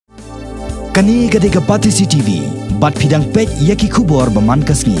Kani gadega Batisi TV, bat pidang pet yaki kubor baman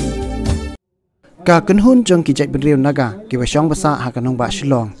kasni. Ka kenhun jong kijak benriu Naga, kiwa syong basa hakanong ba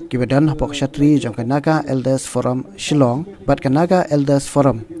Shillong, kiwa dan hapok syatri jong ke Naga Elders Forum Shillong, bat ke Naga Elders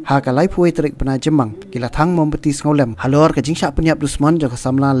Forum, haka lai puai terik pena jemang, kila Thang Mombati Sngewlem, halor ke jing Shah Pynïap Dusmon jong ke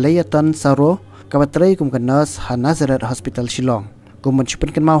samla layatan saro, kabatrai kum ke nurse ha Nazareth Hospital Shillong. Kum mencupen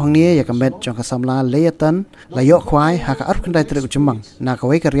kan mau hang ni ya kemet jong ke samla layatan, layok kwai haka arf kendai terik jemang, na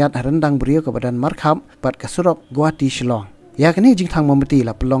kawai keriat rendang beriu ke badan markham, bat ke surok Guati Shillong. Ya kini jing Thang Mombati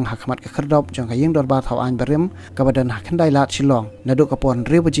la pelong hakmat ke kerdop jong ka yeng dorba thau an berim ka badan hakandai lat Shillong naduk ka pon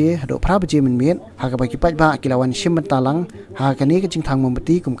riu baje haduk pra baje min mit ha ka bagi paj ba kilawan shim talang ha kini ke jing Thang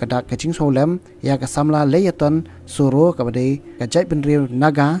Mombati kum kadak ke jing Sngewlem ya ka samla layatan suro ka badai ka jai bin riu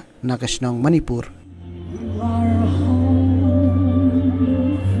Naga na ka Shillong Manipur.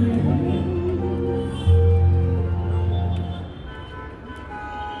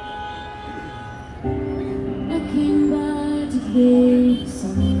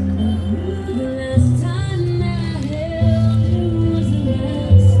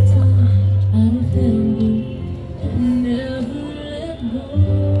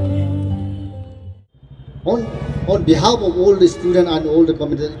 On behalf of all the students and all the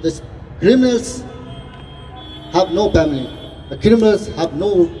community, the criminals have no family. The criminals have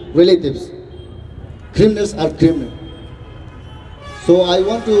no relatives. Criminals are criminals. So I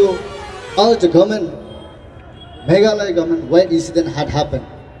want to urge the government, Meghalaya government, why incident had happened.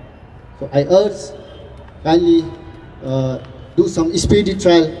 So I urge kindly do some speedy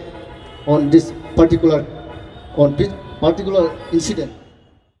trial on this particular incident.